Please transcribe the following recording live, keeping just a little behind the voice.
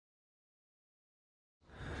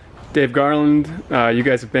Dave Garland, you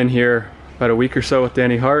guys have been here about a week or so with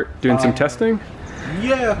Danny Hart doing some testing?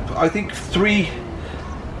 Yeah, I think three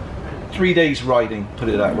days riding, put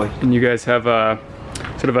it that way. And you guys have a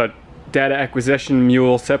sort of a data acquisition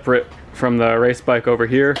mule separate from the race bike over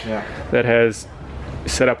here, yeah, that has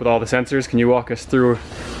set up with all the sensors. Can you walk us through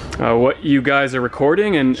what you guys are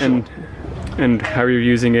recording and Sure. and how you're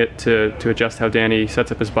using it to adjust how Danny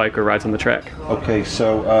sets up his bike or rides on the track? Okay,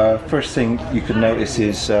 so first thing you can notice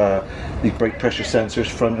is the brake pressure sensors,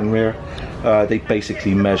 front and rear. They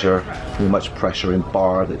basically measure how much pressure in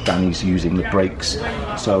bar that Danny's using the brakes,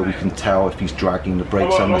 so we can tell if he's dragging the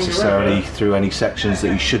brakes unnecessarily through any sections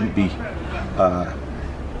that he shouldn't be,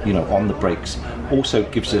 on the brakes. Also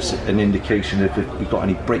gives us an indication if we've got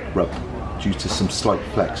any brake rub due to some slight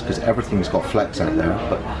flex, because everything's got flex out there,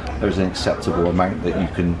 but there's an acceptable amount that you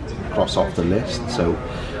can cross off the list, so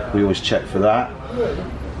we always check for that.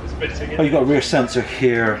 Oh, you've got a rear sensor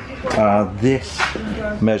here. This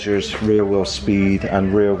measures rear wheel speed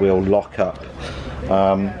and rear wheel lockup.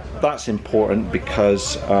 That's important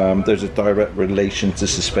because there's a direct relation to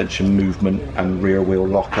suspension movement and rear wheel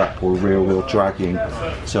lockup or rear wheel dragging,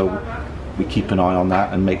 so we keep an eye on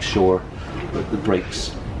that and make sure that the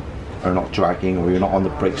brakes are not dragging or you're not on the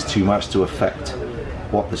brakes too much to affect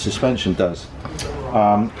what the suspension does.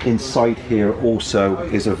 Inside here also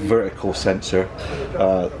is a vertical sensor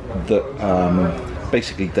that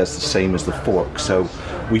basically does the same as the fork, so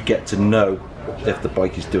we get to know if the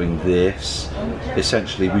bike is doing this.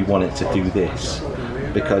 Essentially we want it to do this,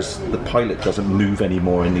 because the pilot doesn't move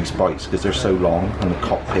anymore in these bikes because they're so long, and the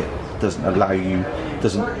cockpit doesn't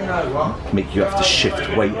make you have to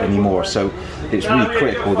shift weight anymore, so it's really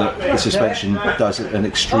critical that the suspension does an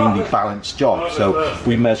extremely balanced job. So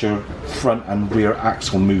we measure front and rear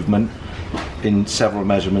axle movement in several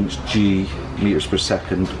measurements, G, meters per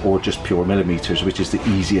second, or just pure millimeters, which is the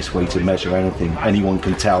easiest way to measure anything. Anyone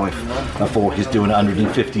can tell if a fork is doing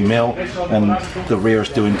 150 mil and the rear is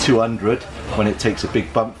doing 200 when it takes a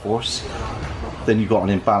big bump force. Then you've got an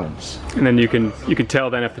imbalance. And then you can tell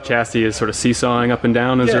then if the chassis is sort of seesawing up and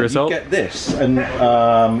down as a result? You get this, and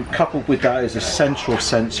coupled with that is a central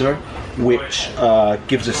sensor which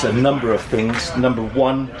gives us a number of things. Number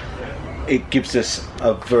one, it gives us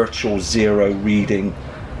a virtual zero reading.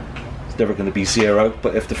 It's never going to be zero,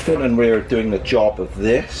 but if the front and rear are doing the job of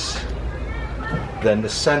this, then the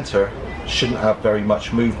center shouldn't have very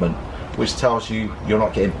much movement, which tells you you're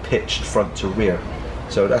not getting pitched front to rear.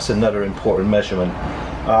 So that's another important measurement.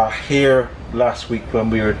 Here last week when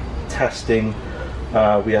we were testing,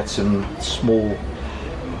 we had some small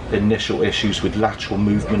initial issues with lateral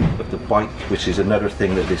movement of the bike, which is another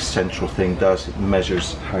thing that this central thing does. It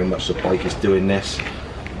measures how much the bike is doing this,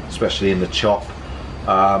 especially in the chop.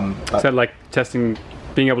 Is that like testing,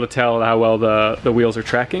 being able to tell how well the wheels are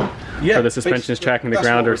tracking? Yeah, or the suspension is tracking the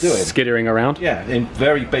ground or skittering around? Yeah, in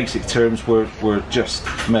very basic terms, we're just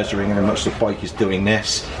measuring how much the bike is doing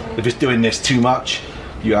this. If it's doing this too much,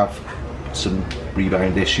 you have some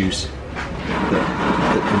rebound issues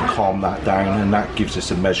that can calm that down, and that gives us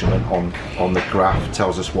a measurement on the graph,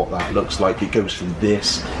 tells us what that looks like. It goes from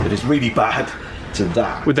this, if it's really bad, to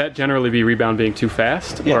that. Would that generally be rebound being too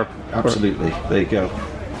fast? Yeah, absolutely. There you go.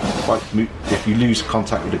 If you lose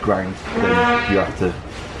contact with the ground, then you have to,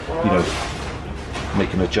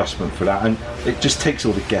 make an adjustment for that, and it just takes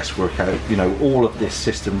all the guesswork out. All of this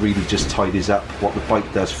system really just tidies up what the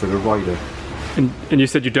bike does for the rider. And you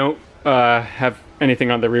said you don't have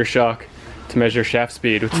anything on the rear shock to measure shaft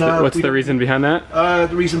speed. What's the reason behind that?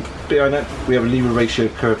 The reason behind that, we have a lever ratio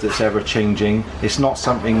curve that's ever changing. It's not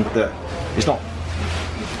something that, it's not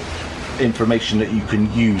information that you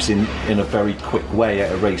can use in a very quick way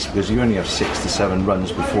at a race, because you only have 6 to 7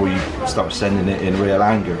 runs before you start sending it in real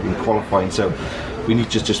anger in qualifying. So we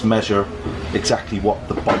need to just measure exactly what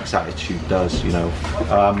the bike's attitude does.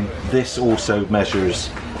 This also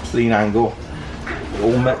measures lean angle,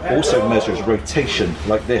 also measures rotation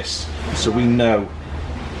like this, so we know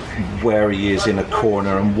where he is in a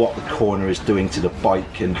corner and what the corner is doing to the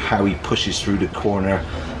bike and how he pushes through the corner.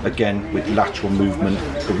 Again, with lateral movement,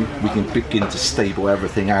 we can begin to stable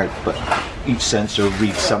everything out, but each sensor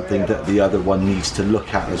reads something that the other one needs to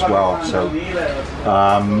look at as well. So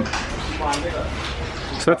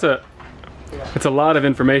that's a lot of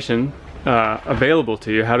information available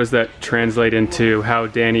to you. How does that translate into how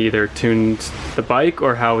Danny either tunes the bike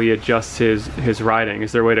or how he adjusts his riding?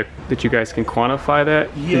 Is there a way that you guys can quantify that?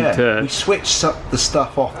 Yeah, we switch the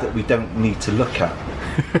stuff off that we don't need to look at.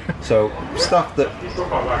 So stuff that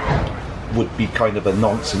would be kind of a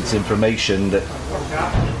nonsense information that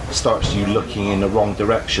starts you looking in the wrong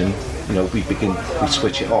direction, you know, we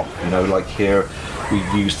switch it off. You know, like here,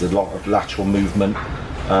 we've used a lot of lateral movement,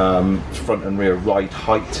 front and rear ride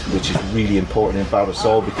height, which is really important in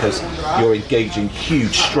Baldasol because you're engaging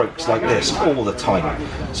huge strokes like this all the time.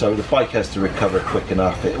 So the bike has to recover quick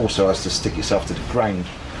enough. It also has to stick itself to the ground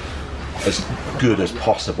as good as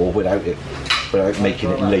possible without making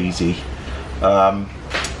it lazy.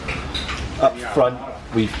 Up front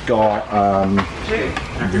we've got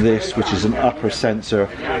this, which is an upper sensor,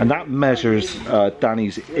 and that measures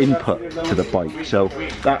Danny's input to the bike. So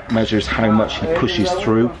that measures how much he pushes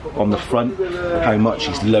through on the front, how much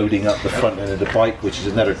he's loading up the front end of the bike, which is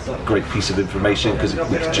another great piece of information because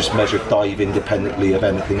we can just measure dive independently of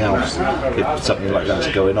anything else if something like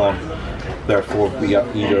that's going on. Therefore, we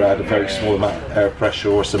either add a very small amount of air pressure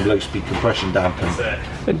or some low-speed compression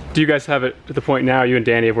dampening. Do you guys have it to the point now, you and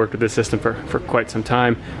Danny have worked with this system for quite some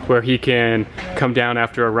time, where he can come down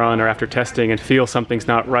after a run or after testing and feel something's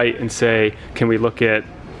not right and say, can we look at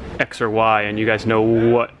X or Y, and you guys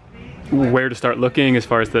know where to start looking as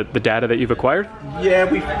far as the data that you've acquired?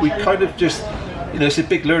 Yeah, we kind of just, you know, it's a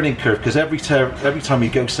big learning curve because every time you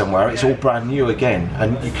go somewhere, it's all brand new again,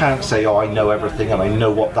 and you can't say, oh, I know everything and I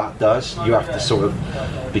know what that does. You have to sort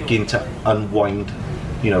of begin to unwind,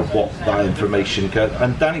 you know, what that information goes.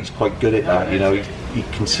 And Danny's quite good at that. You know, he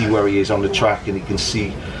can see where he is on the track, and he can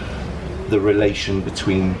see the relation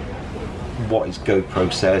between what his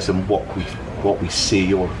GoPro says and what we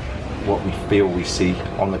see or what we feel we see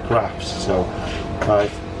on the graphs. So,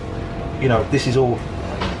 you know, this is all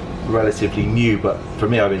relatively new, but for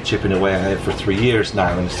me, I've been chipping away at it for 3 years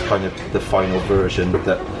now, and it's kind of the final version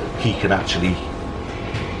that he can actually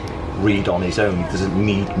read on his own. He doesn't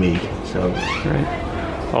need me. So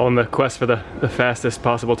right. All in the quest for the fastest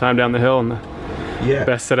possible time down the hill and the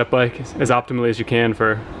best setup bike as optimally as you can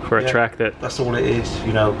for a track that's all it is.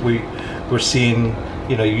 You know, we're seeing,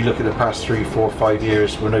 you know, you look at the past 3, 4, 5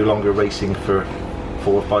 years, we're no longer racing for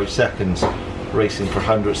 4 or 5 seconds, racing for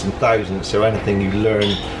hundreds and thousands. So anything you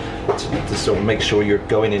learn to sort of make sure you're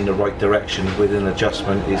going in the right direction with an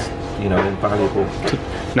adjustment is, you know, invaluable.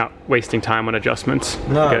 Not wasting time on adjustments.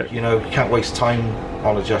 No, you know, you can't waste time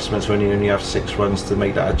on adjustments when you only have 6 runs to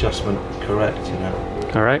make that adjustment correct, you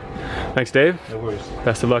know. All right. Thanks, Dave. No worries.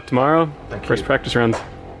 Best of luck tomorrow. Thank you. First practice runs.